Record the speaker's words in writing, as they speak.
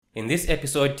In this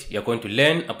episode, you're going to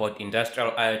learn about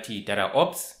industrial IoT data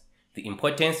ops, the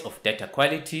importance of data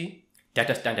quality,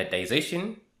 data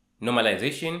standardization,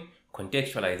 normalization,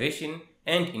 contextualization,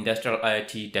 and industrial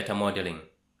IoT data modeling.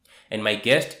 And my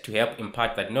guest to help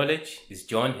impart that knowledge is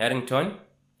John Harrington.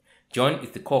 John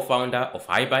is the co-founder of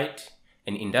HighByte,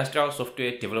 an industrial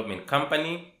software development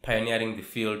company pioneering the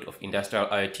field of industrial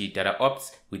IoT data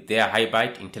ops with their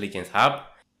HighByte Intelligence Hub,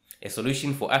 a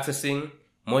solution for accessing,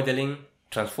 modeling,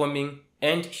 transforming,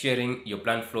 and sharing your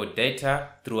plant flow data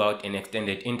throughout an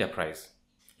extended enterprise.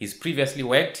 He's previously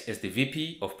worked as the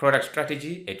VP of Product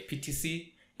Strategy at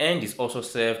PTC and is also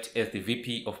served as the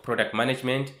VP of Product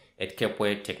Management at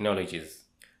Capeware Technologies.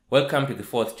 Welcome to the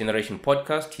Fourth Generation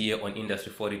podcast here on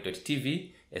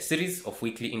Industry40.tv, a series of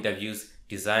weekly interviews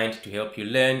designed to help you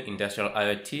learn industrial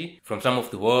IoT from some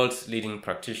of the world's leading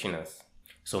practitioners.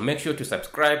 So make sure to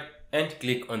subscribe and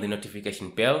click on the notification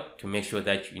bell to make sure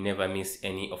that you never miss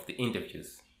any of the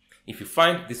interviews. If you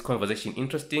find this conversation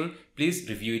interesting, please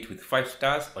review it with 5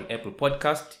 stars on Apple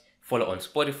Podcast, follow on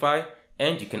Spotify,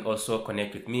 and you can also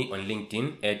connect with me on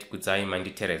LinkedIn at Kudzai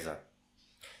Mandi Teresa.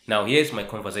 Now here's my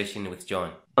conversation with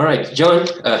John. All right, John,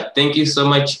 thank you so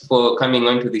much for coming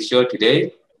on to the show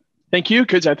today. Thank you,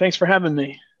 Kudzai. Thanks for having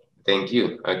me. Thank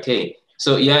you. Okay.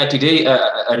 So today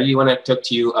I really want to talk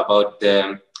to you about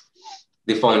the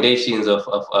foundations of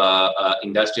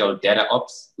industrial data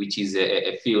ops, which is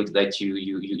a field that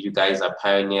you guys are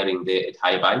pioneering there at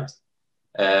HighByte.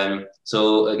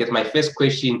 So I guess my first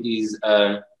question is,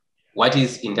 what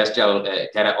is industrial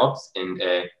data ops, and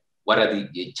what are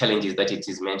the challenges that it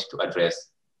is meant to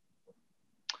address?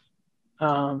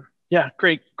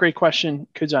 Great question,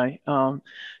 Kudzai.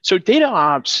 So data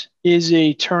ops is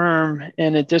a term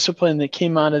and a discipline that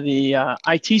came out of the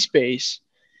IT space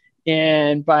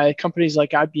and by companies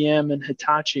like IBM and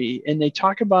Hitachi. And they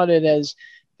talk about it as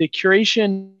the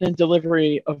curation and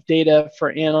delivery of data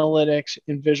for analytics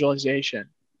and visualization.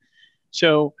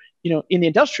 So, in the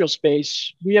industrial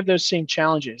space, we have those same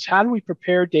challenges. How do we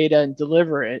prepare data and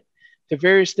deliver it to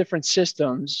various different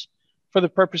systems for the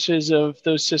purposes of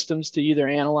those systems to either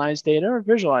analyze data or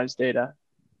visualize data?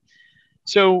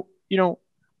 So,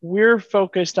 we're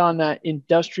focused on that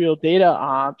industrial data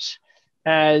ops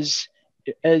as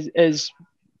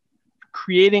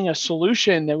creating a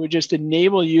solution that would just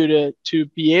enable you to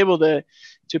be able to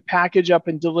package up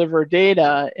and deliver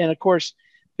data. And of course,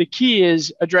 the key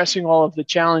is addressing all of the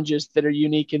challenges that are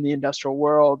unique in the industrial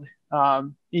world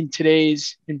in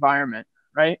today's environment,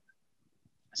 right?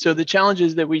 So the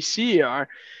challenges that we see are,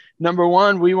 number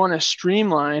one, we want to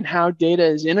streamline how data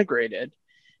is integrated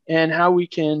and how we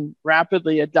can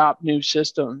rapidly adopt new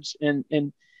systems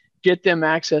and get them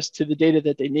access to the data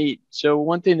that they need. So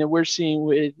one thing that we're seeing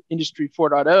with Industry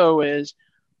 4.0 is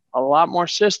a lot more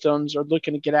systems are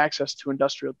looking to get access to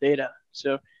industrial data.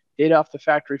 So data off the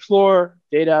factory floor,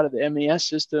 data out of the MES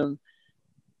system,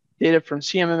 data from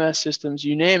CMMS systems,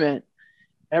 you name it.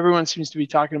 Everyone seems to be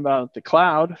talking about the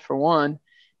cloud for one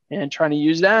and trying to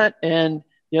use that. And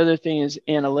the other thing is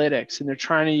analytics, and they're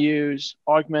trying to use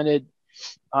augmented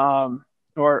AI,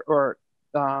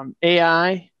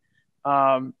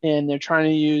 and they're trying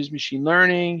to use machine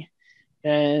learning,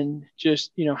 and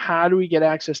just, how do we get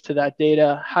access to that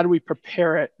data? How do we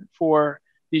prepare it for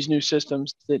these new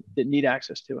systems that need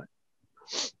access to it?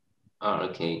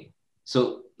 Okay.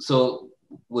 So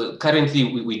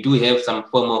currently we do have some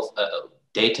form of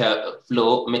data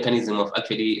flow mechanism of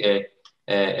actually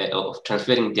of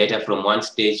transferring data from one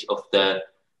stage of the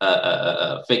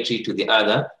factory to the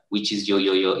other, which is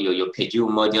your Purdue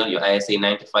model, your ISA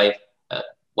 95.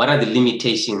 What are the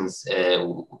limitations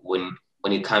when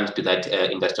it comes to that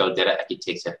industrial data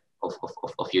architecture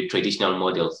of your traditional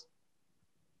models?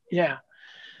 Yeah.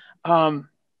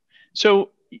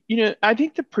 So, I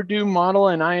think the Purdue model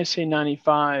and ISA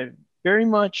 95 very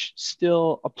much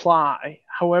still apply.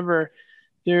 However,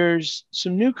 there's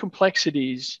some new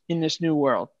complexities in this new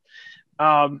world.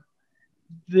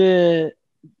 It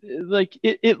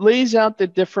lays out the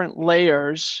different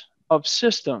layers of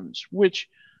systems, which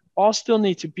all still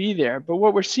need to be there. But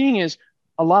what we're seeing is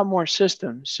a lot more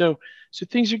systems. So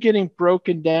things are getting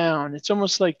broken down. It's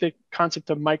almost like the concept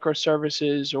of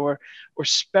microservices or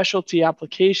specialty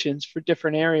applications for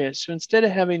different areas. So instead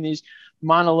of having these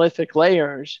monolithic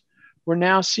layers, we're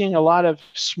now seeing a lot of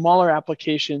smaller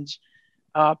applications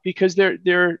because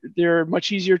they're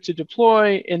much easier to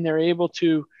deploy, and they're able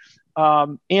to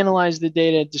analyze the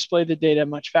data, display the data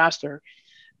much faster.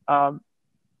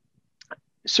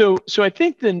 So I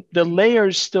think the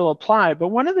layers still apply, but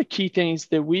one of the key things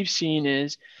that we've seen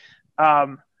is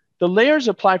the layers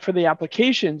apply for the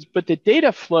applications, but the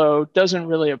data flow doesn't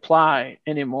really apply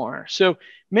anymore. So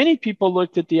many people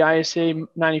looked at the ISA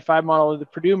 95 model or the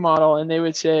Purdue model, and they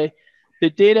would say the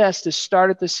data has to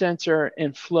start at the sensor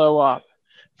and flow up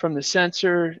from the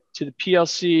sensor to the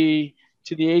PLC,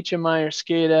 to the HMI or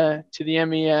SCADA, to the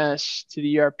MES, to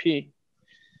the ERP.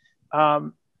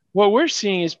 What we're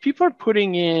seeing is people are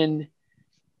putting in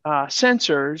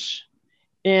sensors,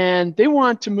 and they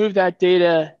want to move that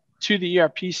data to the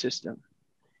ERP system.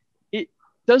 It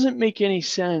doesn't make any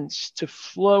sense to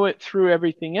flow it through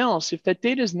everything else if that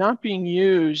data is not being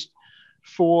used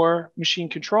for machine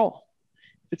control.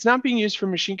 If it's not being used for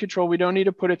machine control, we don't need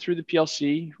to put it through the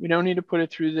PLC. We don't need to put it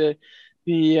through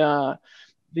the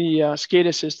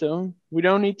SCADA system. We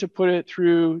don't need to put it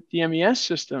through the MES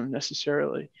system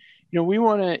necessarily. We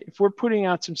want to, if we're putting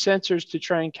out some sensors to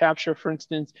try and capture, for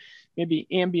instance, maybe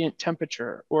ambient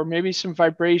temperature or maybe some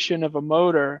vibration of a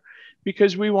motor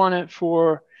because we want it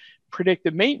for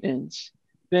predictive maintenance,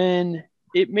 then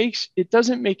it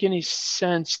doesn't make any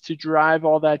sense to drive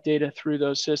all that data through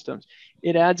those systems.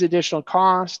 It adds additional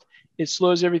cost, it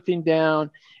slows everything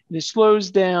down, and it slows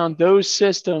down those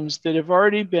systems that have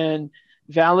already been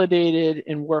validated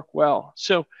and work well.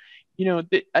 So,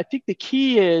 I think the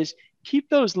key is keep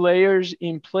those layers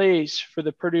in place for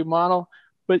the Purdue model,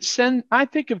 but I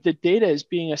think of the data as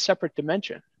being a separate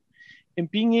dimension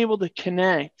and being able to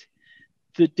connect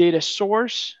the data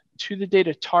source to the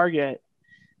data target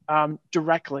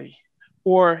directly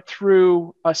or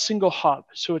through a single hub.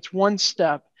 So it's one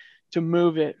step to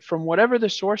move it from whatever the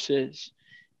source is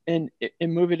and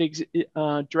move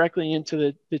it directly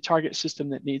into the target system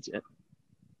that needs it.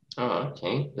 Oh,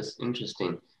 okay. That's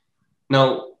interesting.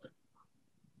 Now,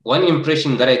 one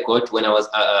impression that I got when I was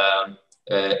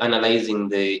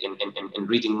analyzing and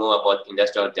reading more about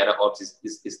industrial data ops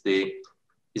is the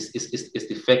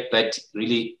fact that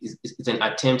really it's an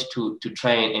attempt to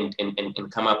try and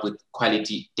come up with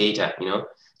quality data,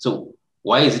 So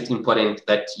why is it important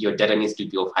that your data needs to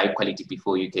be of high quality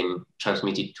before you can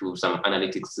transmit it to some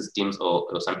analytics systems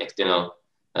or some external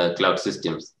cloud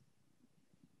systems?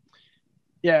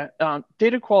 Yeah,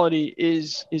 data quality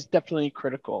is definitely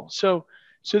critical. So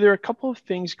there are a couple of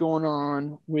things going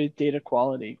on with data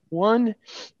quality. One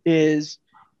is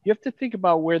you have to think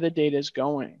about where the data is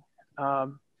going.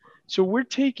 So we're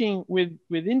taking with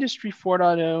Industry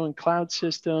 4.0 and cloud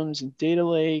systems and data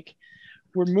lake,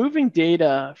 we're moving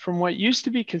data from what used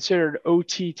to be considered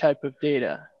OT type of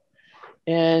data.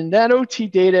 And that OT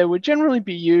data would generally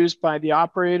be used by the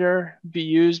operator, be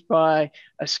used by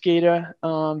a SCADA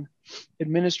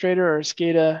administrator or a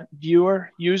SCADA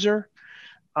user.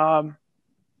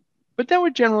 But that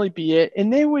would generally be it.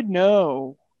 And they would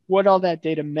know what all that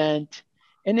data meant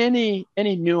and any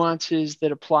nuances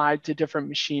that applied to different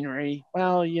machinery.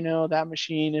 Well, that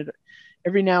machine,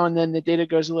 every now and then the data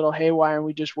goes a little haywire and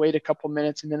we just wait a couple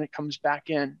minutes and then it comes back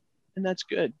in. And that's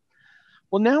good.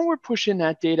 Well, now we're pushing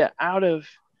that data out of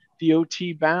the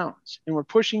OT bounds and we're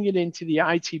pushing it into the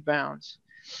IT bounds.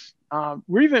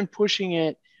 We're even pushing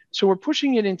it. So we're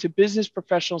pushing it into business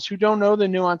professionals who don't know the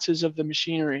nuances of the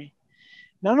machinery.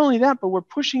 Not only that, but we're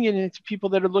pushing it into people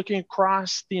that are looking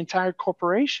across the entire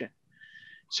corporation.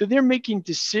 So they're making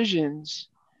decisions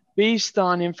based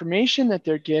on information that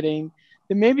they're getting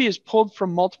that maybe is pulled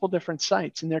from multiple different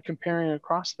sites and they're comparing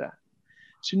across that.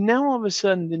 So now all of a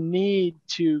sudden the need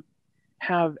to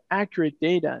have accurate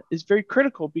data is very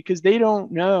critical because they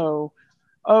don't know,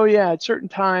 oh yeah, at certain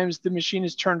times the machine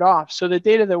is turned off. So the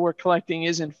data that we're collecting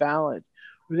isn't valid.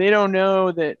 Or they don't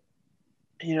know that,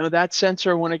 that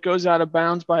sensor, when it goes out of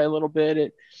bounds by a little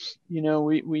bit,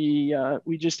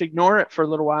 we just ignore it for a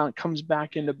little while and it comes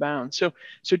back into bounds. So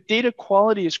data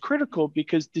quality is critical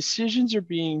because decisions are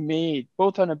being made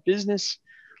both on a business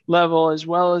level as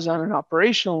well as on an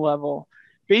operational level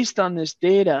based on this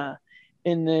data,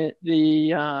 and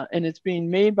and it's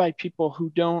being made by people who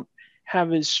don't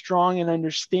have as strong an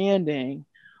understanding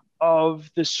of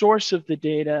the source of the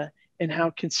data and how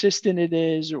consistent it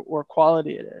is or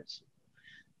quality it is.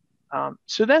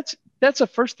 So that's the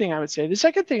first thing I would say. The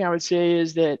second thing I would say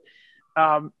is that,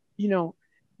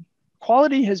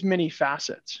 quality has many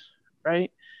facets,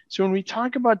 right? So when we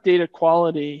talk about data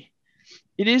quality,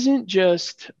 it isn't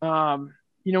just, when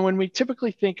we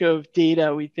typically think of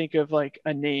data, we think of like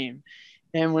a name.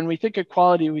 And when we think of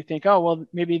quality, we think, oh, well,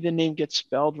 maybe the name gets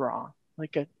spelled wrong,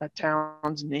 like a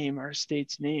town's name or a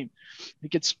state's name.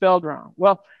 It gets spelled wrong.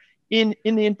 Well, in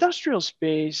the industrial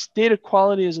space, data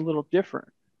quality is a little different.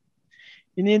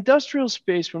 In the industrial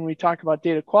space, when we talk about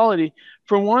data quality,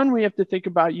 for one, we have to think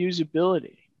about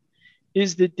usability.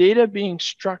 is the data being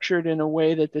structured in a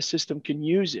way that the system can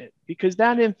use it? Because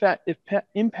that in fact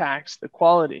impacts the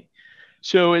quality.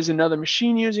 So is another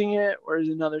machine using it, or is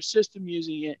another system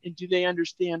using it? And do they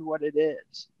understand what it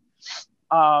is?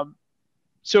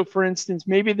 So for instance,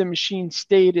 maybe the machine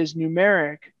state is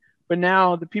numeric, but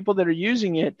now the people that are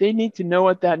using it, they need to know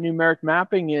what that numeric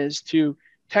mapping is to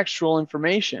textual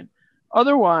information.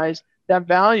 Otherwise, that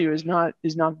value is not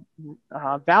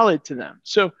valid to them.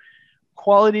 So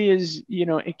quality is,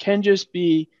 it can just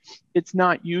be, it's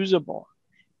not usable.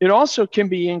 It also can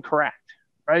be incorrect,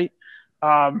 right?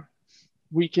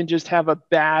 We can just have a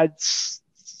bad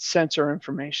sensor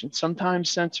information. Sometimes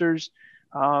sensors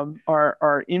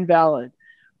are invalid.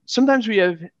 Sometimes we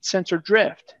have sensor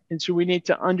drift. And so we need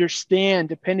to understand,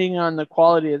 depending on the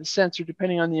quality of the sensor,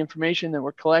 depending on the information that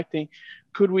we're collecting,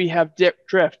 could we have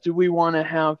drift? Do we want to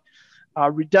have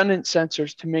redundant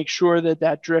sensors to make sure that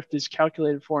that drift is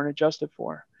calculated for and adjusted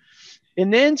for?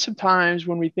 And then sometimes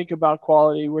when we think about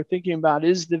quality, we're thinking about,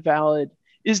 is the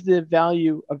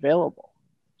value available?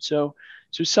 So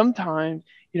sometimes,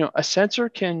 a sensor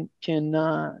can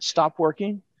stop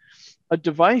working. A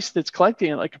device that's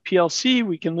collecting it, like a PLC,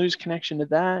 we can lose connection to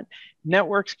that.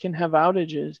 Networks can have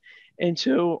outages. And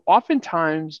so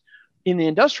oftentimes in the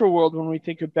industrial world, when we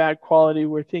think of bad quality,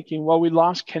 we're thinking, well, we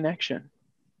lost connection.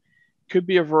 Could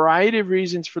be a variety of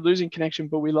reasons for losing connection,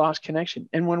 but we lost connection.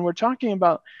 And when we're talking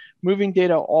about moving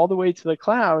data all the way to the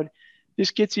cloud,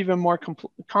 this gets even more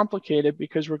complicated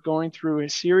because we're going through a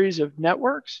series of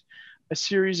networks, a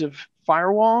series of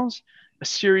firewalls, a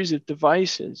series of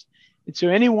devices. And so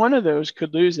any one of those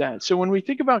could lose that. So when we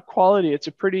think about quality, it's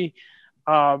a pretty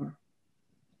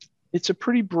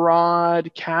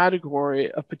broad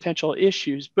category of potential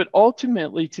issues. But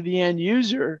ultimately, to the end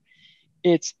user,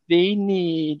 they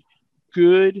need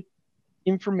good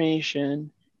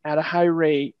information at a high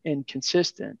rate and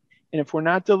consistent. And if we're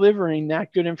not delivering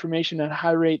that good information at a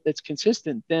high rate that's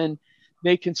consistent, then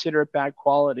they consider it bad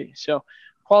quality. So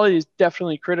quality is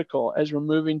definitely critical as we're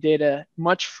moving data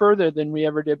much further than we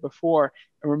ever did before,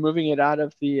 and we're moving it out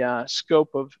of the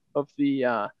scope of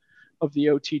the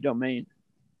OT domain.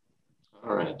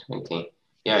 All right. Okay.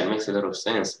 Yeah, it makes a lot of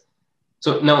sense.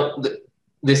 So now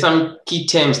there's some key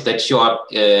terms that show up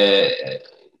in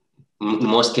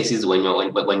most cases when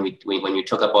you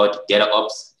talk about data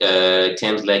ops,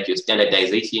 terms like your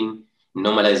standardization,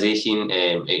 normalization,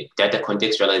 data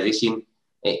contextualization.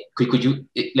 Could you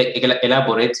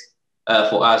elaborate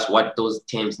for us what those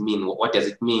terms mean? What does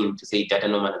it mean to say data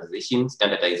normalization,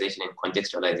 standardization, and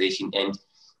contextualization? And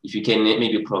if you can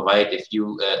maybe provide a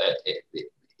few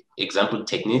example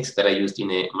techniques that are used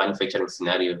in a manufacturing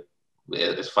scenario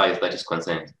as far as that is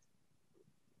concerned.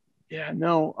 Yeah,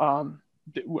 no,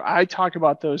 I talk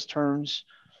about those terms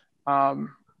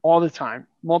all the time,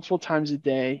 multiple times a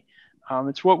day.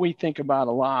 It's what we think about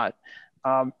a lot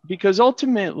because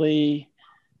ultimately,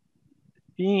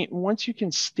 once you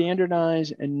can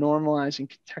standardize and normalize and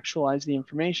contextualize the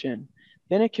information,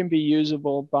 then it can be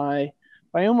usable by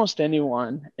almost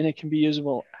anyone, and it can be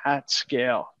usable at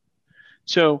scale.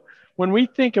 So when we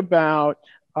think about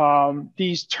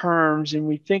these terms and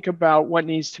we think about what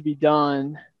needs to be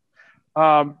done,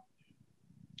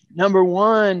 number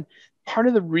one, part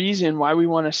of the reason why we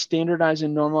want to standardize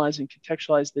and normalize and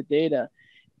contextualize the data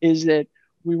is that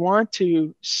we want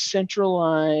to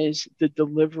centralize the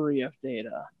delivery of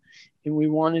data, and we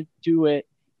want to do it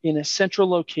in a central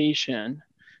location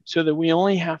so that we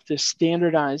only have to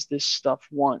standardize this stuff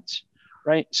once,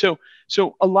 right? So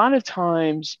a lot of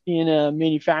times in a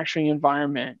manufacturing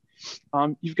environment,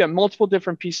 you've got multiple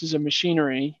different pieces of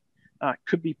machinery,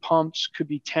 could be pumps, could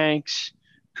be tanks,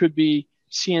 could be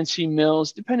CNC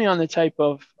mills, depending on the type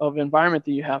of environment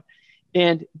that you have.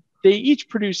 And they each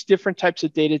produce different types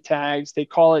of data tags. They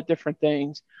call it different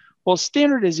things. Well,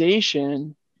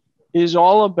 standardization is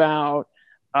all about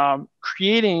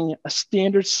creating a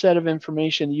standard set of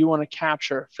information you want to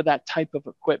capture for that type of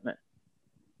equipment,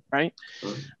 right?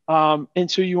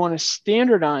 And so you want to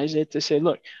standardize it to say,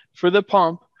 look, for the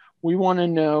pump, we want to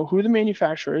know who the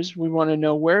manufacturer is. We want to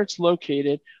know where it's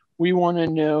located. We want to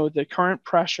know the current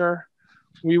pressure.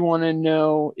 We want to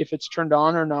know if it's turned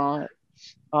on or not.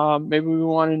 Maybe we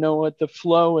want to know what the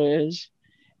flow is.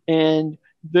 And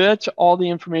that's all the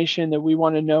information that we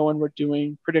want to know when we're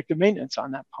doing predictive maintenance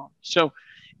on that pump. So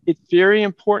it's very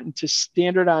important to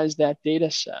standardize that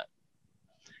data set.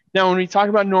 Now, when we talk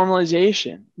about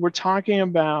normalization, we're talking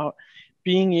about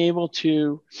being able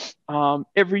to,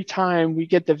 every time we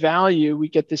get the value, we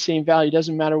get the same value. It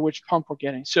doesn't matter which pump we're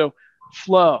getting. So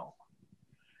flow.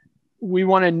 We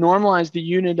want to normalize the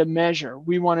unit of measure.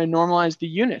 We want to normalize the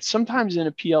unit. Sometimes in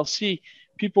a PLC,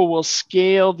 people will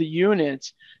scale the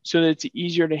units so that it's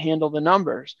easier to handle the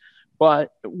numbers.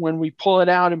 But when we pull it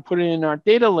out and put it in our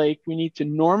data lake, we need to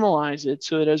normalize it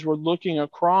so that as we're looking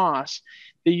across,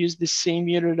 they use the same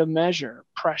unit of measure,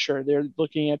 pressure. They're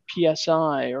looking at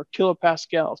PSI or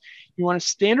kilopascals. You want to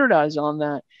standardize on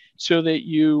that so that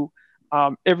you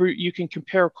can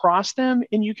compare across them,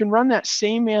 and you can run that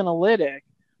same analytic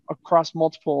across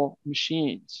multiple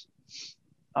machines.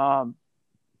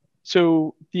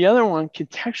 So the other one,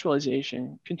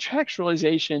 contextualization.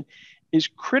 Contextualization is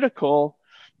critical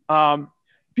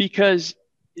because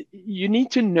you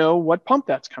need to know what pump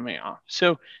that's coming off.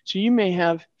 So you may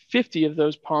have 50 of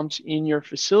those pumps in your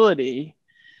facility.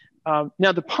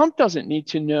 Now the pump doesn't need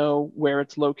to know where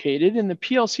it's located, and the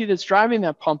PLC that's driving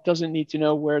that pump doesn't need to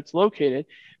know where it's located,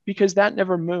 because that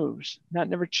never moves, that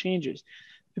never changes.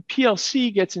 The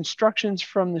PLC gets instructions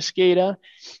from the SCADA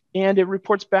and it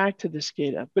reports back to the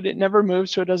SCADA, but it never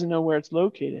moves, so it doesn't know where it's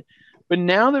located. But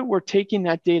now that we're taking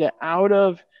that data out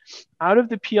of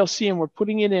the PLC and we're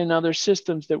putting it in other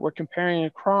systems that we're comparing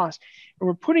across, and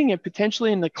we're putting it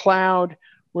potentially in the cloud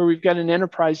where we've got an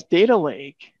enterprise data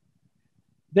lake,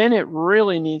 then it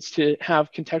really needs to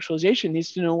have contextualization. It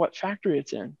needs to know what factory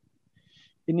it's in.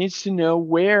 It needs to know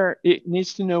where, it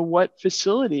needs to know what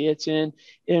facility it's in,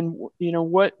 and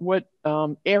what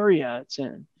area it's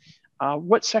in,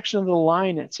 what section of the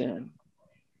line it's in.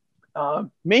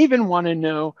 May even want to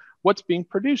know what's being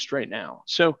produced right now.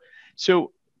 So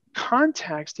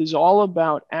context is all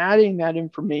about adding that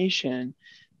information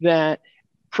that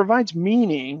provides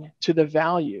meaning to the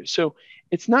value. So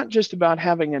it's not just about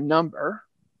having a number,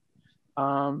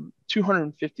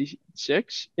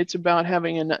 256. It's about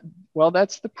having well,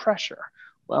 that's the pressure.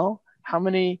 Well, how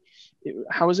is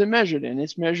it measured in?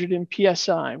 It's measured in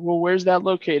PSI. Well, where's that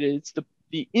located? It's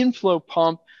the inflow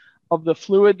pump of the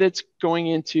fluid that's going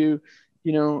into,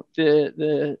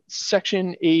 the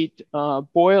Section 8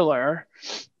 boiler,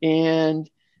 and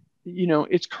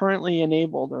it's currently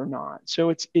enabled or not. So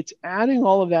it's adding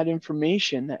all of that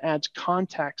information that adds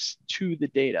context to the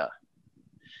data,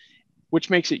 which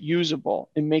makes it usable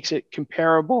and makes it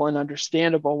comparable and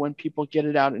understandable when people get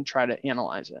it out and try to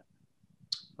analyze it.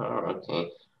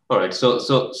 Okay. All right. So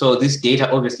this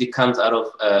data obviously comes out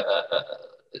of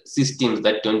systems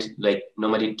that don't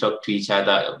normally talk to each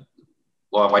other,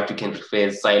 or what you can refer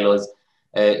as silos.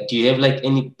 Do you have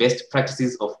any best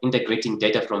practices of integrating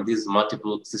data from these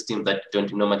multiple systems that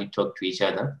don't normally talk to each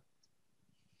other?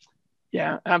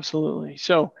 Yeah, absolutely.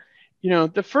 So,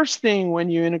 the first thing when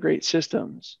you integrate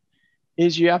systems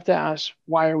is you have to ask,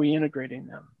 why are we integrating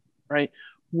them, right?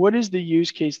 What is the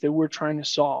use case that we're trying to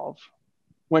solve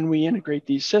when we integrate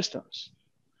these systems?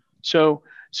 So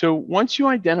once you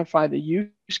identify the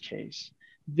use case,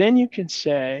 then you can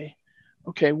say,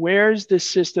 okay, where's the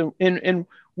system and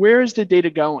where is the data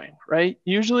going, right?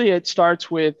 Usually it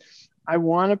starts with, I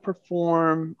want to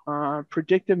perform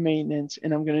predictive maintenance,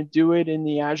 and I'm going to do it in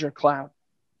the Azure cloud.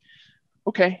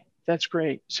 Okay, that's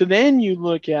great. So then you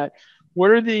look at,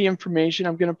 what are the information?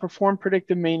 I'm going to perform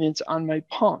predictive maintenance on my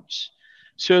pumps.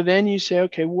 So then you say,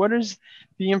 okay, what is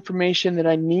the information that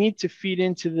I need to feed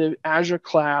into the Azure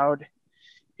cloud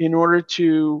in order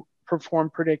to perform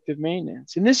predictive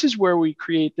maintenance? And this is where we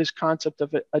create this concept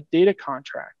of a data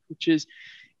contract, which is,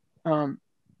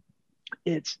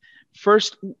 it's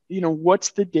first,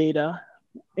 what's the data?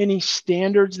 Any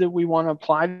standards that we want to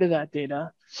apply to that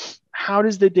data? How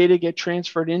does the data get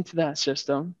transferred into that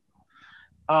system?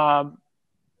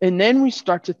 And then we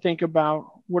start to think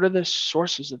about, what are the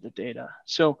sources of the data?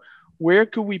 So where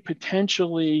could we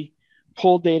potentially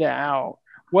pull data out?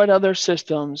 What other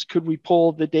systems could we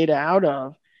pull the data out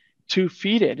of to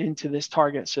feed it into this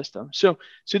target system? So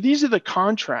these are the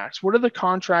contracts. What are the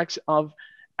contracts of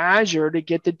Azure to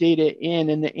get the data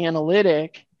in the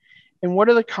analytic? And what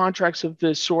are the contracts of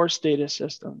the source data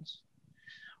systems?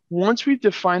 Once we've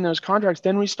defined those contracts,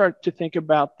 then we start to think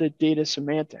about the data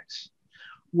semantics.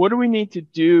 What do we need to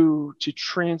do to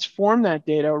transform that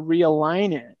data,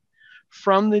 realign it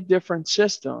from the different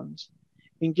systems,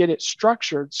 and get it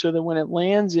structured so that when it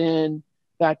lands in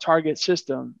that target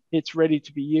system, it's ready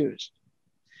to be used?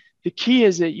 The key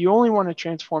is that you only want to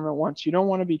transform it once. You don't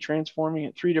want to be transforming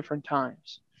it 3 different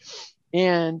times.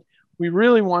 And we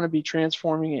really want to be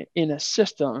transforming it in a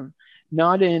system,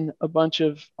 not in a bunch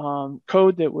of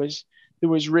code that was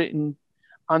written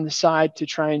on the side to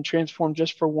try and transform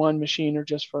just for one machine or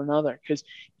just for another. Because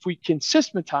if we can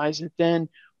systematize it, then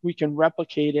we can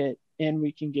replicate it and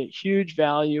we can get huge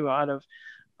value out of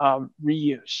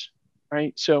reuse,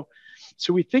 right? So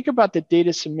we think about the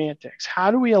data semantics.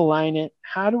 How do we align it?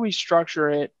 How do we structure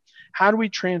it? How do we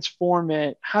transform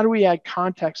it? How do we add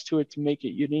context to it to make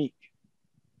it unique?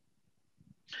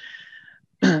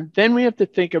 then we have to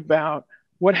think about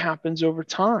what happens over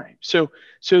time. So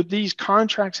these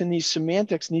contracts and these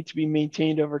semantics need to be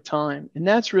maintained over time. And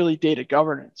that's really data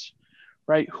governance,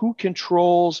 right? Who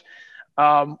controls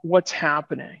what's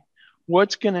happening?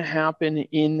 What's going to happen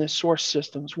in the source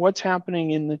systems? What's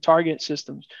happening in the target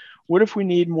systems? What if we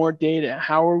need more data?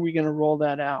 How are we going to roll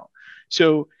that out?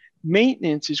 So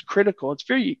maintenance is critical.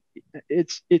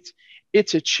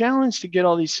 It's a challenge to get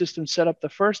all these systems set up the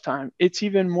first time. It's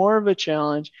even more of a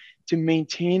challenge to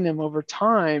maintain them over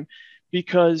time,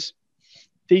 because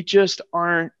they just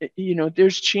aren't,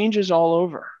 there's changes all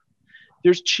over.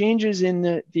 There's changes in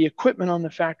the equipment on the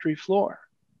factory floor.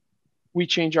 We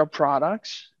change our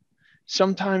products.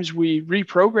 Sometimes we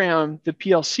reprogram the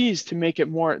PLCs to make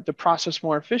it the process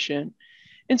more efficient.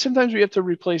 And sometimes we have to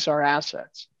replace our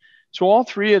assets. So all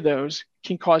three of those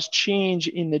can cause change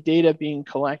in the data being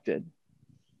collected.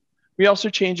 We also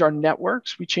change our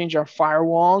networks. We change our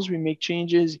firewalls. We make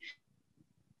changes.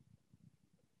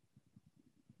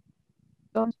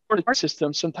 Our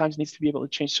system sometimes needs to be able to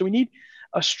change. So we need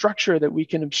a structure that we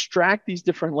can abstract these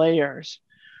different layers.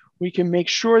 We can make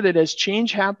sure that as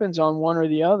change happens on one or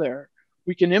the other,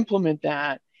 we can implement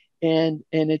that and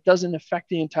it doesn't affect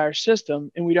the entire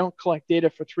system, and we don't collect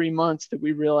data for 3 months that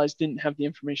we realize didn't have the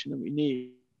information that we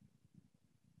need.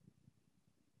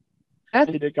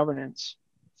 That's data governance.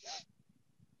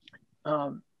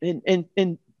 And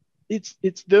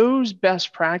it's those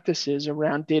best practices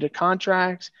around data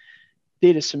contracts,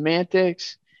 data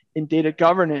semantics, and data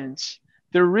governance.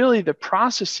 They're really the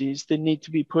processes that need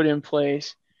to be put in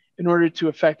place in order to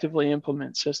effectively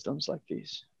implement systems like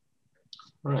these.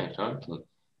 Right. Okay.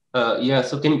 Yeah.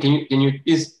 So can you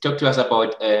please talk to us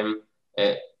about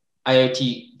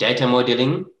IoT data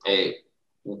modeling?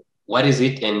 What is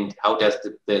it, and how does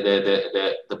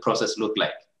the process look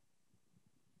like?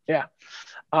 Yeah.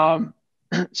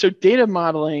 So data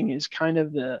modeling is kind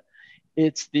of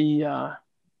it's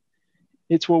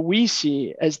what we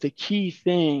see as the key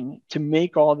thing to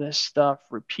make all this stuff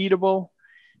repeatable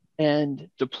and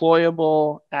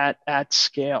deployable at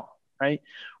scale, right?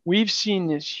 We've seen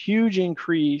this huge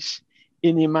increase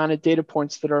in the amount of data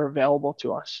points that are available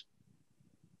to us.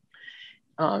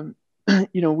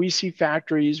 We see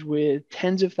factories with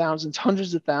tens of thousands,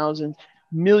 hundreds of thousands,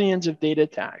 millions of data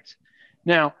tags.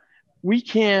 Now,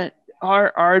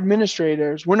 our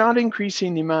administrators, we're not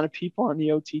increasing the amount of people on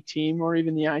the OT team or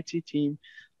even the IT team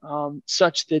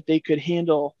such that they could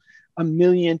handle 1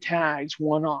 million tags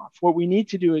one-off. What we need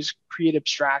to do is create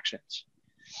abstractions.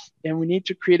 And we need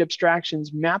to create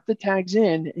abstractions, map the tags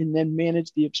in, and then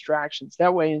manage the abstractions.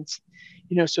 That way,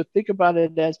 so think about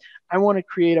it as, I want to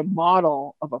create a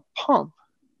model of a pump.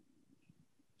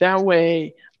 That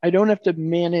way, I don't have to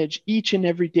manage each and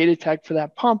every data tag for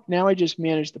that pump. Now I just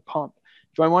manage the pump.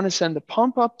 Do I want to send the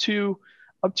pump up to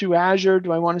Azure?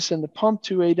 Do I want to send the pump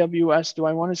to AWS? Do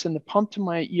I want to send the pump to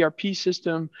my ERP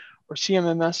system or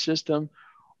CMMS system?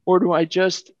 Or do I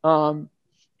just,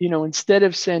 instead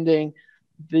of sending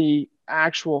the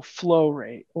actual flow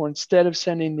rate, or instead of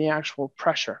sending the actual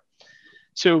pressure?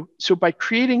 So by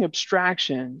creating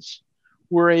abstractions,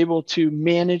 we're able to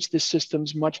manage the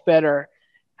systems much better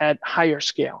at higher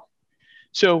scale.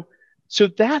 So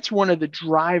that's one of the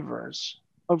drivers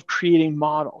of creating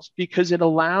models, because it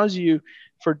allows you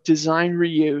for design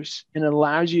reuse and it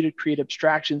allows you to create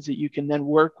abstractions that you can then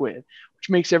work with, which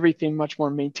makes everything much more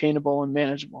maintainable and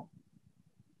manageable.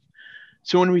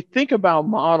 So when we think about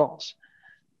models,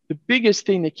 the biggest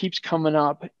thing that keeps coming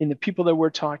up in the people that we're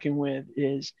talking with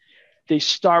is they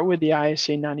start with the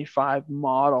ISA 95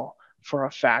 model for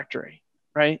a factory,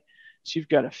 right? So you've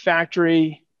got a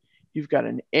factory, you've got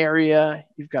an area,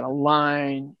 you've got a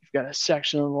line, you've got a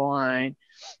section of the line,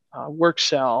 work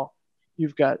cell,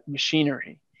 you've got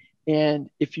machinery. And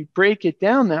if you break it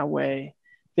down that way,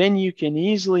 then you can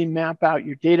easily map out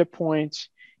your data points,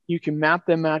 you can map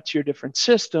them out to your different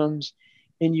systems,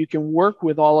 and you can work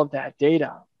with all of that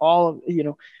data,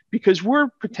 because we're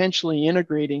potentially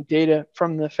integrating data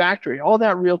from the factory, all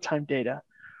that real-time data.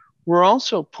 We're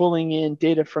also pulling in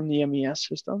data from the MES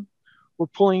system. We're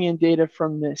pulling in data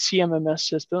from the CMMS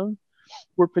system.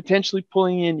 We're potentially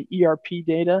pulling in ERP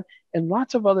data and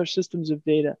lots of other systems of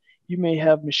data. You may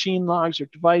have machine logs or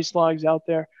device logs out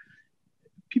there.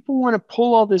 People want to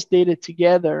pull all this data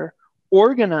together,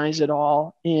 organize it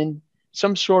all in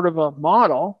some sort of a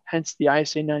model, hence the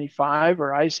ISA 95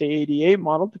 or ISA 88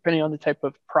 model, depending on the type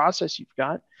of process you've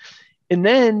got. And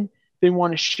then they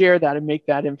want to share that and make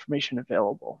that information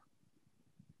available.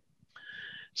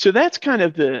 So that's kind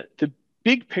of the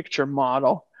big picture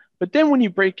model. But then when you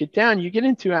break it down, you get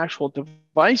into actual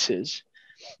devices.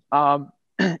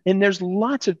 And there's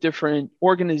lots of different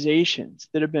organizations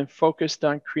that have been focused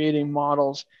on creating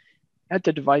models at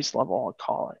the device level, I'll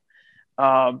call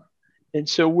it. And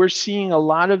so we're seeing a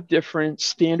lot of different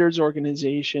standards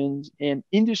organizations and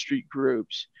industry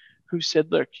groups who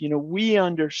said, look, we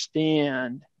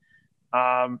understand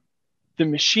the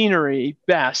machinery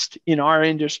best in our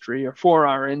industry or for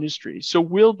our industry. So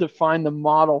we'll define the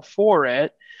model for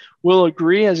it. We'll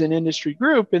agree as an industry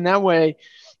group, and that way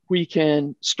we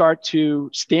can start to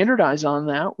standardize on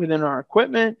that within our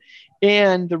equipment,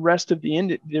 and the rest of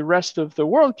the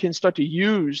world can start to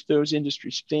use those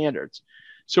industry standards.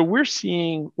 So we're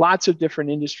seeing lots of different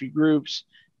industry groups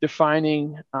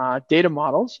defining data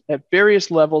models at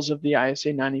various levels of the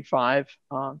ISA 95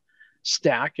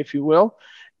 stack, if you will.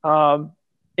 And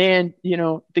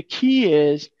the key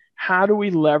is, how do we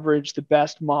leverage the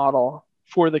best model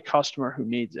for the customer who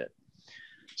needs it?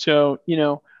 So,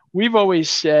 we've always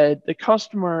said the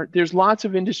customer, there's lots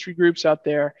of industry groups out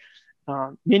there.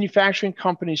 Manufacturing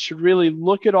companies should really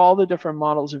look at all the different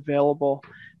models available.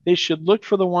 They should look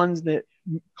for the ones that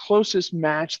closest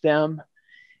match them,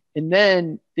 and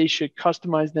then they should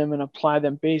customize them and apply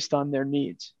them based on their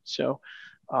needs. So,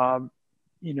 a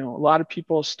lot of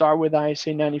people start with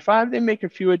ISA 95. They make a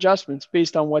few adjustments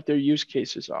based on what their use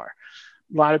cases are.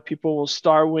 A lot of people will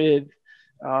start with,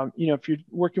 if you're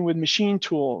working with machine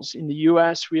tools in the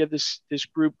US, we have this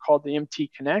group called the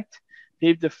MT Connect.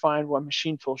 They've defined what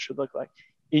machine tools should look like.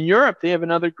 In Europe, they have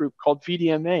another group called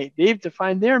VDMA. They've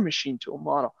defined their machine tool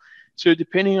model. So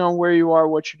depending on where you are,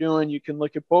 what you're doing, you can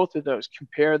look at both of those,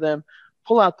 compare them,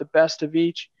 pull out the best of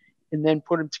each, and then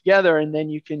put them together, and then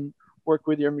you can work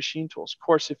with your machine tools. Of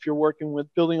course, if you're working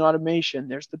with building automation,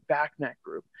 there's the BACnet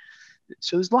group.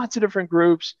 So there's lots of different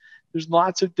groups. There's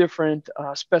lots of different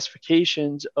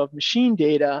specifications of machine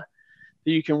data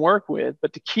that you can work with.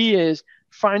 But the key is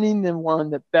finding the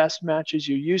one that best matches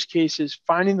your use cases,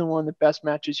 finding the one that best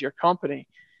matches your company,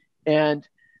 and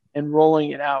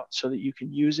rolling it out so that you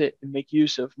can use it and make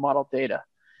use of model data.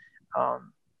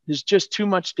 There's just too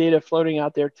much data floating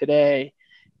out there today.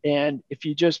 And if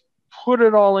you just put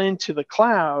it all into the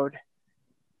cloud,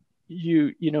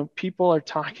 people are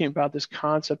talking about this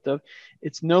concept of,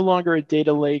 it's no longer a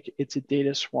data lake, it's a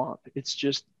data swamp. It's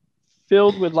just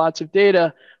filled with lots of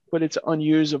data, but it's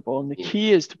unusable. And the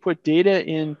key is to put data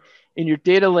in your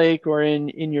data lake or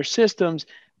in your systems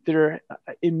that are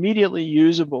immediately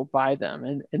usable by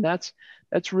them. And that's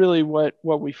really what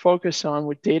we focus on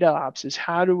with data ops, is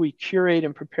how do we curate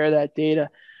and prepare that data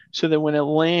so that when it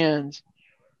lands,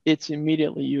 it's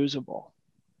immediately usable.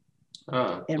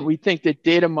 And we think that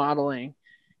data modeling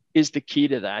is the key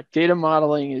to that. Data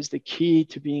modeling is the key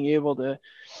to being able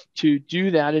to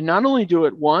do that, and not only do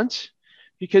it once,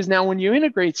 because now when you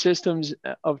integrate systems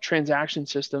of transaction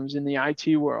systems in the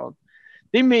IT world,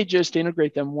 they may just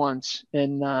integrate them once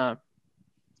and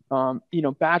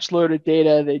batch loaded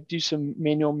data, they do some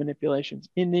manual manipulations.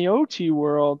 In the OT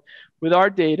world, with our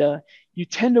data, you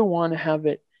tend to want to have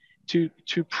it to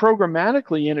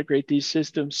programmatically integrate these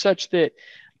systems such that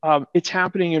it's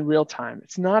happening in real time.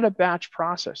 It's not a batch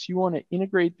process. You want to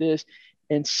integrate this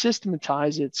and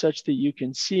systematize it such that you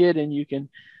can see it and you can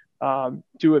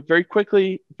do it very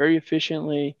quickly, very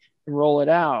efficiently, and roll it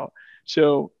out.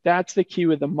 So that's the key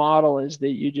with the model, is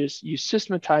that you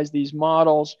systematize these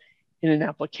models in an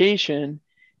application,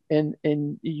 and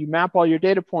you map all your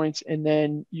data points, and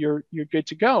then you're good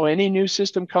to go. Any new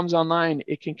system comes online,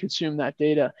 it can consume that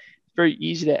data. It's very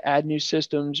easy to add new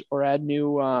systems or add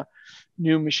new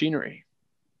machinery.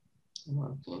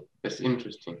 Okay, that's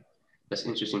interesting.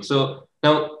 So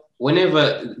now,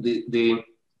 whenever the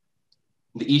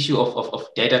issue of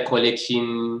data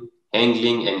collection,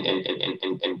 handling,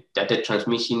 and data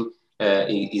transmission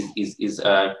is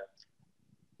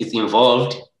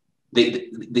involved,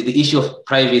 the issue of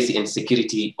privacy and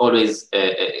security always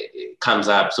comes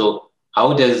up. So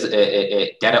how does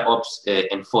data ops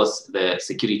enforce the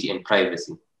security and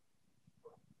privacy?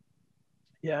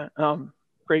 Yeah,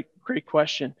 great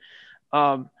question.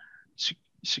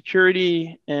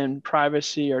 Security and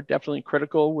privacy are definitely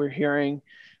critical. We're hearing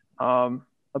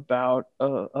about,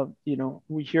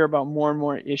 we hear about more and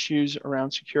more issues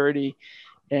around security,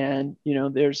 and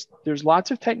there's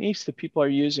lots of techniques that people are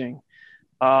using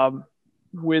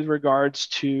with regards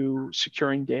to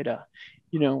securing data.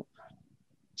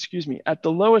 At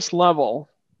the lowest level,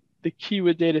 the key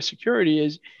with data security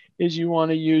is you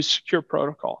want to use secure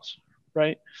protocols,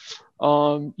 right?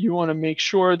 You want to make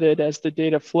sure that as the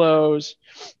data flows,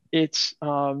 it's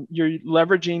you're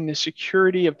leveraging the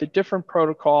security of the different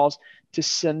protocols to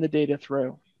send the data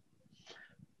through.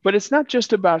 But it's not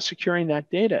just about securing that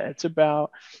data. It's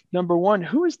about, number one,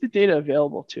 who is the data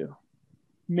available to?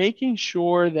 making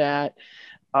sure that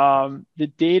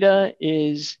the data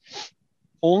is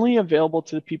only available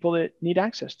to the people that need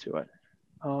access to it.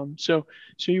 So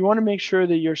you want to make sure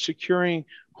that you're securing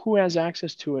who has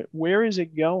access to it, where is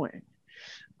it going.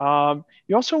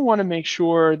 You also want to make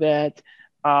sure that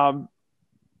the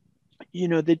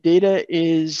data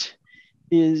is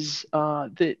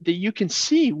that you can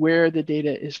see where the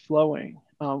data is flowing.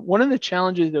 One of the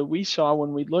challenges that we saw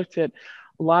when we looked at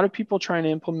a lot of people trying to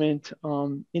implement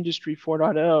Industry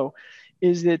 4.0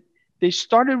 is that they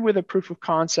started with a proof of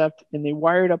concept and they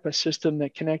wired up a system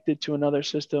that connected to another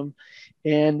system,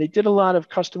 and they did a lot of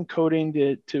custom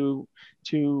coding to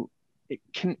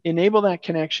enable that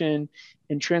connection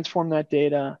and transform that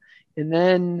data. And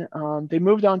then they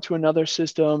moved on to another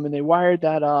system and they wired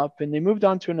that up, and they moved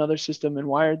on to another system and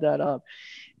wired that up.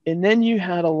 And then you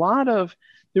had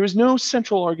there was no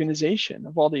central organization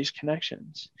of all these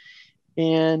connections.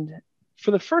 And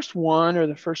for the first one or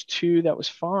the first two, that was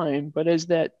fine. But as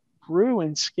that grew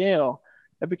in scale,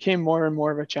 that became more and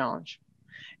more of a challenge.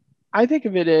 I think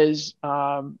of it as,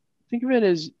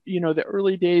 the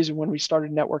early days when we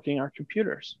started networking our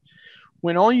computers.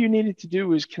 When all you needed to do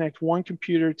was connect one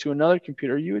computer to another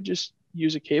computer, you would just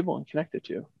use a cable and connect the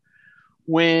two.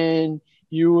 When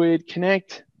you would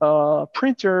connect a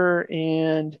printer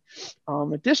and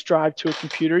a disk drive to a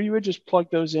computer, you would just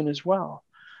plug those in as well.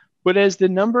 But as the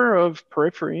number of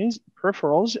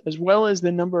peripherals, as well as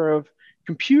the number of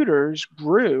computers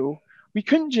grew, we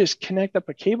couldn't just connect up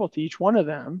a cable to each one of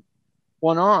them,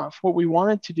 one off. What we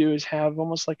wanted to do is have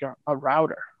almost like a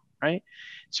router, right?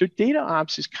 So data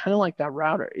ops is kind of like that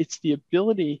router. It's the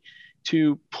ability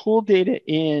to pull data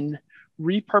in,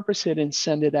 repurpose it, and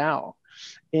send it out.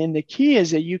 And the key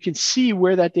is that you can see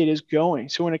where that data is going.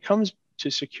 So when it comes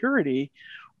to security,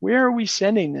 where are we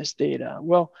sending this data?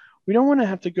 Well, we don't want to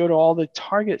have to go to all the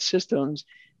target systems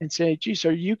and say, geez,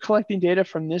 are you collecting data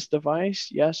from this device?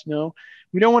 Yes, no.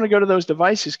 We don't want to go to those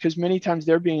devices because many times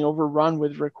they're being overrun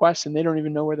with requests and they don't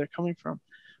even know where they're coming from.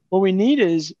 What we need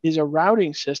is a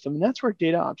routing system. And that's where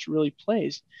data ops really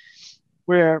plays,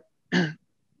 where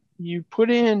you put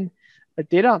in a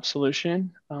data ops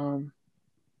solution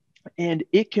and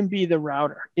it can be the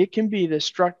router. It can be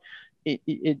the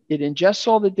it ingests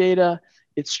all the data,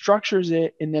 it structures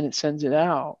it, and then it sends it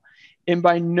out. And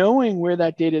by knowing where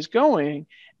that data is going,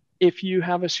 if you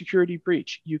have a security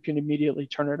breach, you can immediately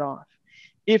turn it off.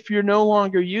 If you're no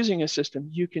longer using a system,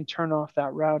 you can turn off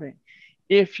that routing.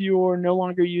 If you're no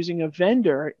longer using a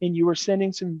vendor and you are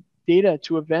sending some data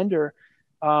to a vendor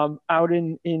out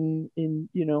on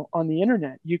the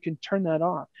internet, you can turn that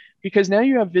off, because now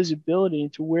you have visibility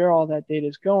into where all that data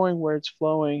is going, where it's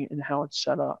flowing, and how it's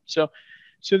set up. So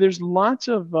there's lots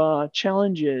of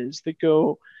challenges that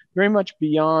go very much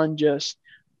beyond just,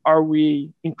 are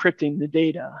we encrypting the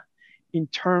data, in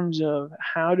terms of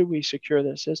how do we secure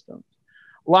the system.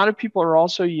 A lot of people are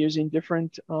also using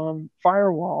different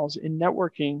firewalls and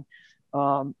networking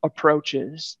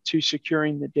approaches to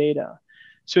securing the data.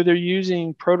 So they're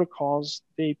using protocols.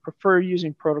 They prefer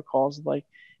using protocols like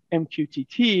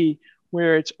MQTT,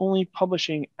 where it's only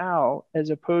publishing out as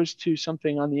opposed to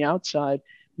something on the outside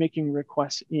making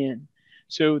requests in.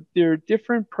 So there are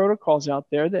different protocols out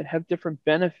there that have different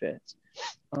benefits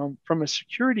from a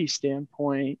security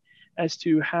standpoint as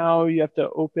to how you have to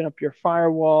open up your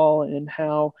firewall and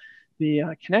how the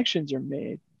connections are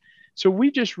made. So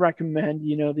we just recommend,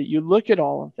 that you look at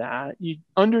all of that, you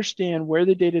understand where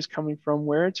the data is coming from,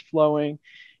 where it's flowing.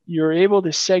 You're able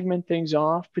to segment things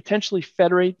off, potentially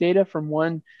federate data from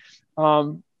one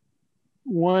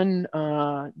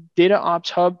data ops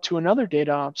hub to another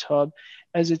data ops hub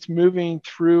as it's moving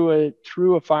through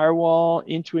a firewall,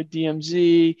 into a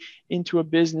DMZ, into a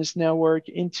business network,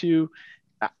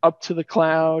 up to the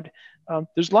cloud.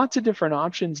 There's lots of different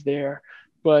options there,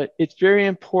 but it's very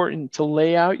important to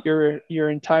lay out your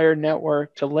entire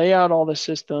network, to lay out all the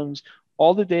systems,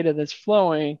 all the data that's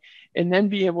flowing, and then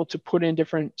be able to put in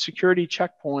different security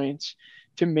checkpoints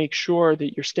to make sure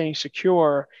that you're staying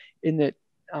secure, in that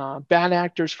bad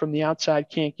actors from the outside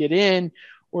can't get in,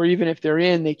 or even if they're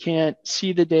in, they can't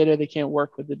see the data, they can't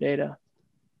work with the data.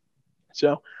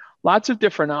 So lots of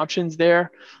different options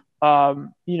there.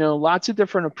 Lots of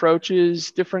different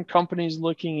approaches, different companies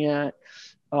looking at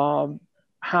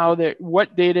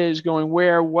what data is going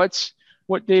where, what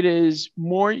data is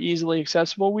more easily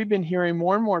accessible. We've been hearing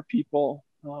more and more people.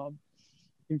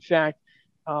 In fact,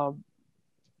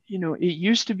 it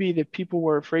used to be that people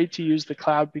were afraid to use the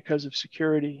cloud because of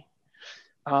security.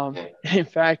 In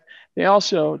fact,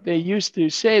 they used to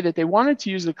say that they wanted to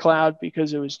use the cloud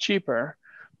because it was cheaper,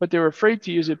 but they were afraid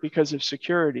to use it because of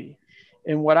security.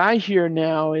 And what I hear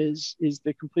now is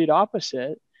the complete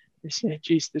opposite. They say,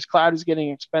 geez, this cloud is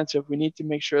getting expensive. We need to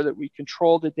make sure that we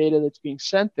control the data that's being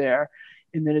sent there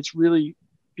and that it's really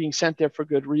being sent there for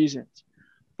good reasons.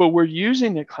 But we're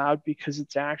using the cloud because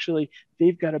it's actually,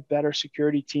 they've got a better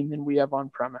security team than we have on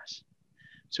premise.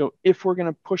 So if we're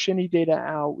going to push any data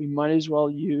out, we might as well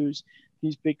use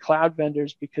these big cloud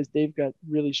vendors because they've got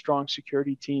really strong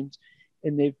security teams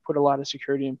and they've put a lot of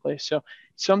security in place. So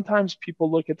sometimes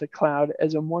people look at the cloud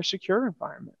as a more secure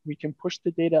environment. We can push the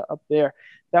data up there.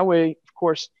 That way, of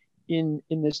course, in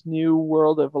this new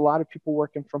world of a lot of people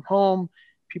working from home,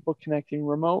 people connecting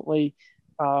remotely,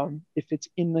 if it's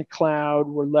in the cloud,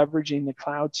 we're leveraging the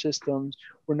cloud systems.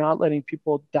 We're not letting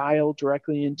people dial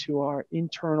directly into our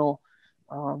internal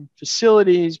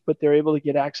facilities, but they're able to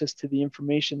get access to the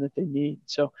information that they need.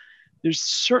 So there's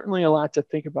certainly a lot to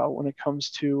think about when it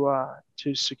comes to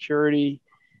security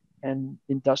and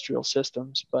industrial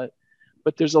systems. But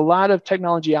there's a lot of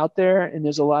technology out there, and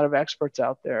there's a lot of experts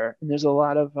out there, and there's a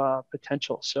lot of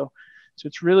potential. So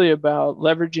it's really about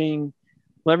leveraging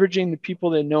the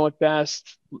people that know it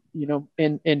best,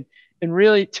 and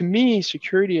really, to me,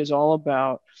 security is all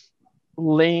about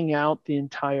laying out the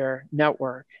entire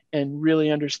network and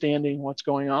really understanding what's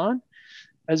going on,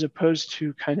 as opposed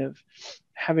to kind of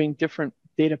having different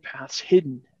data paths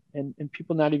hidden and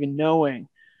people not even knowing,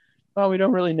 well, we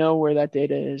don't really know where that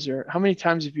data is. Or how many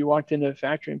times have you walked into a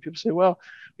factory and people say, well,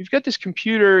 we've got this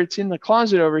computer, it's in the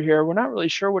closet over here. We're not really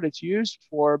sure what it's used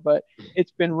for, but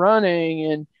it's been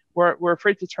running and we're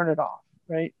afraid to turn it off,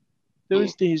 right?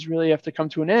 Those days really have to come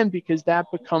to an end because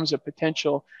that becomes a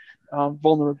potential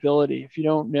vulnerability if you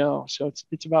don't know. So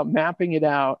it's about mapping it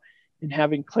out and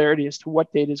having clarity as to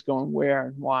what data is going where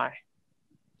and why.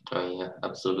 Oh, yeah,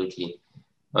 absolutely.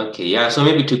 Okay, yeah. So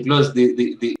maybe to close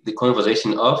the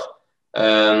conversation off,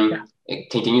 can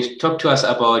you talk to us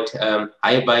about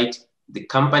HighByte, the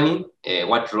company?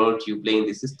 What role do you play in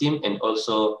the system, and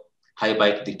also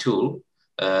HighByte, the tool?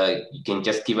 You can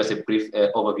just give us a brief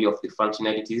overview of the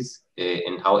functionalities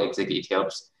and how exactly it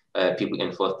helps people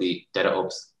enforce the data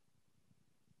ops.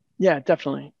 Yeah,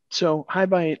 definitely. So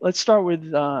HighByte, let's start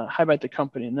with HighByte, the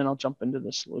company, and then I'll jump into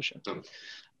the solution.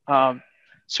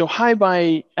 So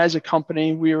HighByte, as a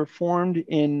company, we were formed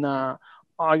in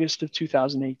August of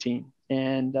 2018.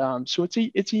 And so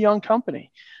it's a young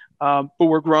company, but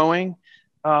we're growing.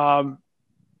 And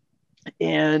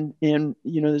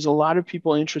there's a lot of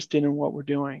people interested in what we're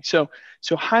doing. So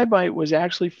HighByte was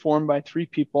actually formed by three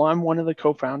people. I'm one of the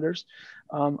co-founders.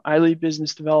 I lead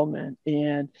business development,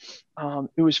 and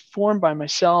it was formed by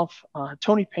myself,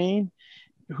 Tony Payne,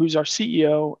 who's our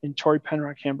CEO, and Tori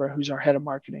Penrock-Hambra, who's our head of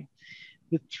marketing.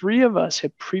 The three of us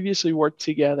had previously worked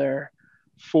together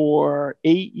for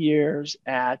 8 years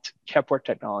at Kepware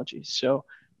Technologies. So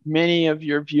many of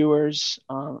your viewers,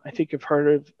 I think, have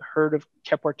heard of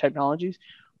Kepware Technologies.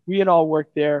 We had all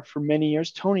worked there for many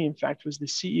years. Tony, in fact, was the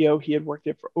CEO. He had worked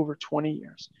there for over 20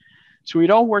 years. So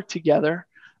we'd all worked together.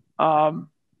 Kepware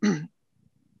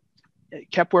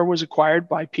was acquired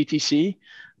by PTC.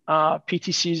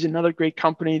 PTC is another great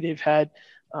company. They've had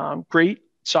great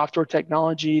software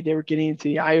technology. They were getting into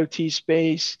the IoT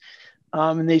space,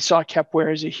 and they saw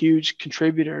Kepware as a huge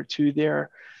contributor to their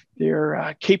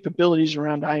capabilities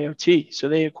around IoT. So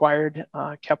they acquired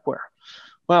Kepware.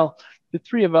 Well, the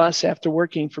three of us, after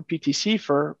working for PTC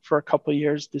for a couple of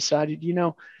years, decided,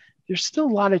 there's still a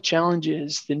lot of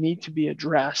challenges that need to be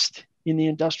addressed in the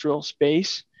industrial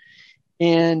space.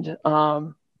 And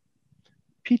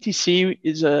PTC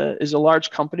is a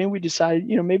large company. We decided,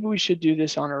 maybe we should do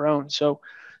this on our own. So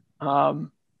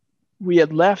we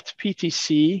had left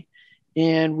PTC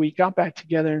and we got back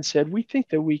together and said, we think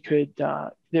that we could,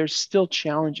 there's still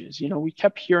challenges. We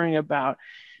kept hearing about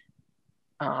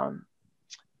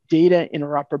data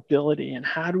interoperability and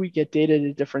how do we get data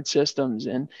to different systems,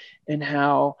 and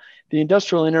how the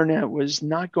industrial internet was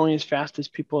not going as fast as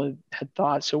people had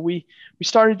thought. So we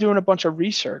started doing a bunch of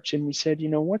research, and we said,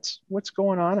 what's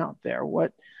going on out there?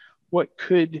 What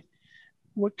could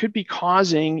be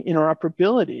causing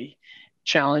interoperability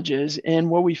challenges? And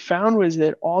what we found was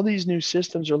that all these new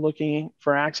systems are looking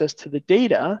for access to the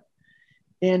data,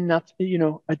 and a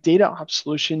data ops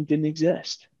solution didn't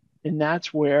exist. And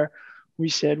that's where we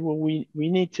said, well, we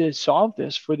need to solve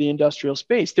this for the industrial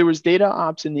space. There was data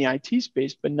ops in the IT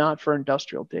space, but not for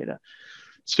industrial data.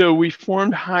 So we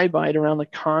formed HighByte around the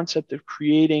concept of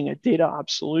creating a data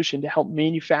ops solution to help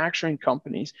manufacturing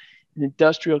companies and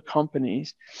industrial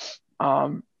companies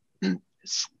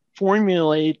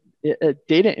formulate a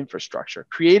data infrastructure,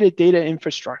 create a data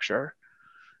infrastructure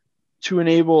to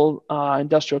enable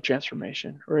industrial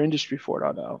transformation or Industry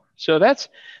 4.0. So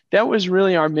that was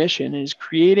really our mission, is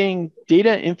creating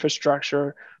data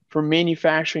infrastructure for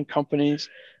manufacturing companies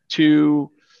to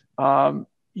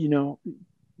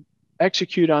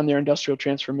execute on their industrial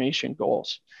transformation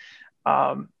goals.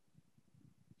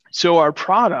 So our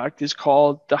product is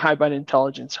called the HighByte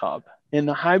Intelligence Hub. And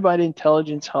the HighByte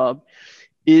Intelligence Hub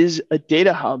is a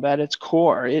data hub at its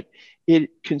core.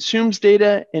 It consumes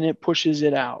data and it pushes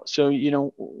it out. So,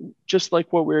 just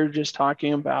like what we were just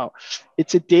talking about,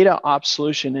 it's a data ops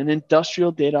solution, an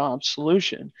industrial data ops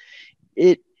solution.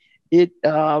 It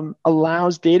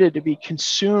allows data to be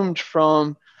consumed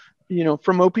from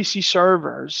OPC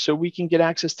servers, so we can get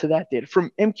access to that data.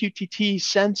 From MQTT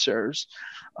sensors,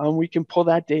 we can pull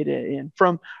that data in.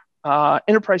 From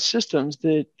enterprise systems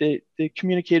that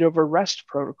communicate over REST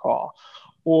protocol,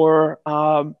 or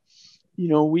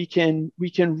we can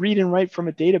read and write from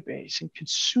a database and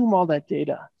consume all that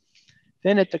data.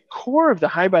 Then at the core of the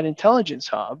HighByte Intelligence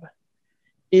Hub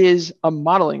is a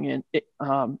modeling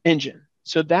engine.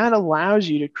 So that allows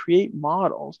you to create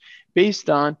models based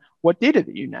on what data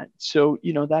that you net. So,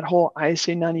 that whole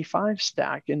ISA 95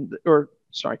 stack the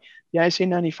ISA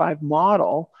 95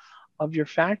 model of your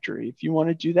factory. If you want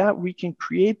to do that, we can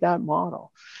create that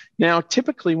model. Now,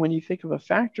 typically when you think of a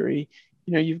factory,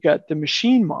 you've got the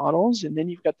machine models, and then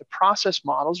you've got the process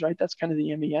models, right? That's kind of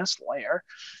the MES layer.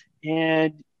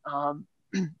 And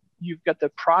you've got the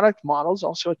product models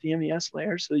also at the MES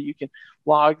layer, so that you can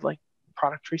log like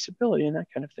product traceability and that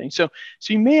kind of thing. So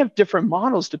you may have different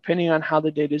models depending on how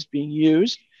the data is being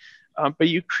used, but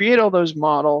you create all those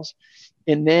models,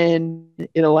 and then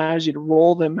it allows you to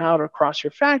roll them out across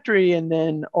your factory and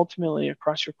then ultimately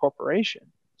across your corporation.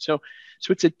 So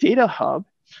it's a data hub.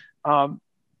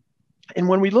 And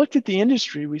when we looked at the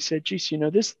industry, we said, geez,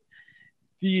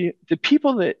 the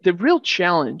real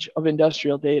challenge of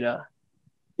industrial data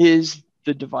is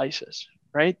the devices,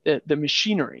 right? The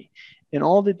machinery and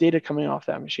all the data coming off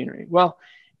that machinery. Well,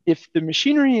 if the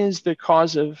machinery is the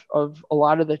cause of a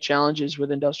lot of the challenges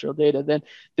with industrial data, then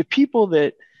the people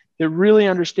that really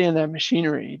understand that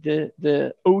machinery,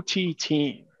 the OT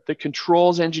team, the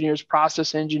controls engineers,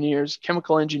 process engineers,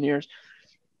 chemical engineers,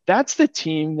 that's the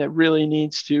team that really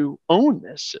needs to own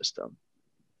this system.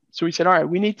 So we said, all right,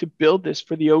 we need to build this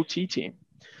for the OT team,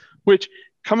 which,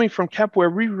 coming from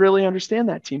Kepware, we really understand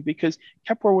that team, because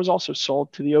Kepware was also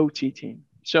sold to the OT team.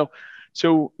 So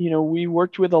we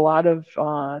worked with a lot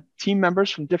of team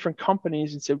members from different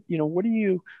companies and said, what do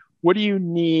you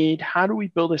need? How do we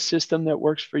build a system that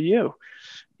works for you?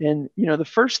 And the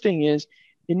first thing is,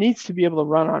 it needs to be able to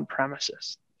run on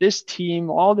premises. This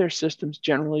team, all their systems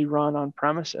generally run on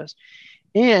premises.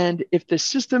 And if the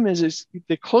system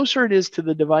the closer it is to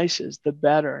the devices, the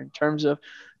better, in terms of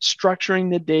structuring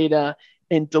the data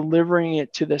and delivering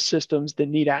it to the systems that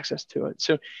need access to it.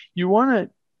 So you want to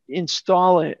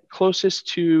install it closest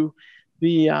to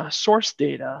the source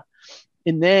data,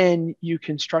 and then you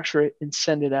can structure it and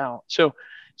send it out.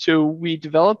 So we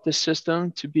developed the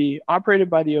system to be operated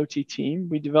by the OT team.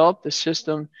 We developed the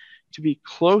system to be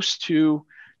close to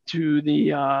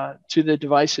the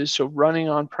devices, so running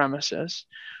on premises.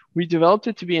 We developed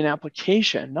it to be an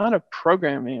application, not a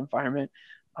programming environment,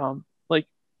 like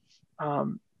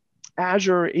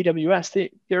Azure or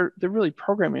AWS. They're really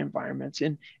programming environments,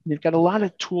 and they've got a lot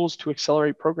of tools to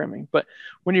accelerate programming. But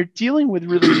when you're dealing with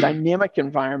really dynamic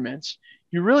environments,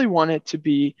 you really want it to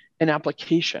be an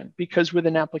application, because with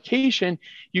an application,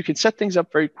 you can set things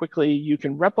up very quickly. You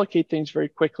can replicate things very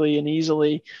quickly and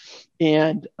easily.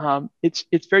 And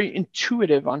it's very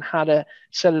intuitive on how to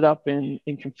set it up and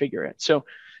configure it. So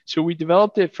we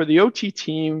developed it for the OT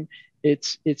team.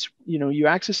 It's you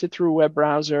access it through a web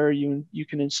browser. You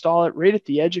can install it right at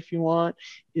the edge if you want,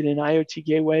 in an IoT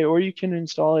gateway, or you can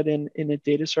install it in a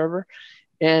data server.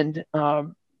 And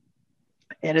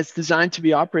it's designed to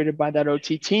be operated by that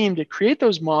OT team to create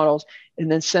those models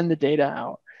and then send the data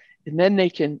out. And then they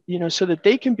can, so that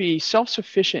they can be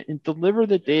self-sufficient and deliver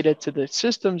the data to the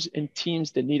systems and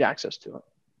teams that need access to it.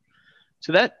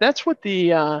 So that's what the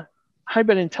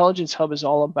HighByte Intelligence Hub is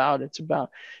all about. It's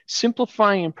about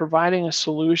simplifying and providing a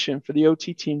solution for the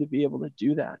OT team to be able to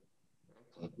do that.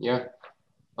 Yeah,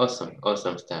 awesome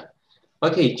stuff.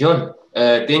 Okay, John,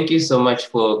 thank you so much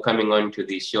for coming on to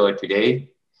the show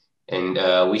today, and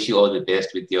wish you all the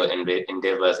best with your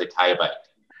endeavors at HighByte.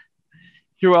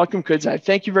 You're welcome, Kudzai.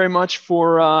 Thank you very much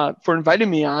for inviting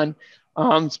me on.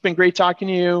 It's been great talking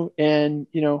to you, and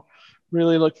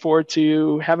really look forward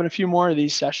to having a few more of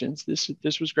these sessions.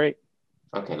 This was great.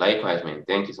 Okay, likewise, man.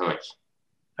 Thank you so much.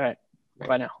 All right.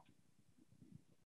 Bye now.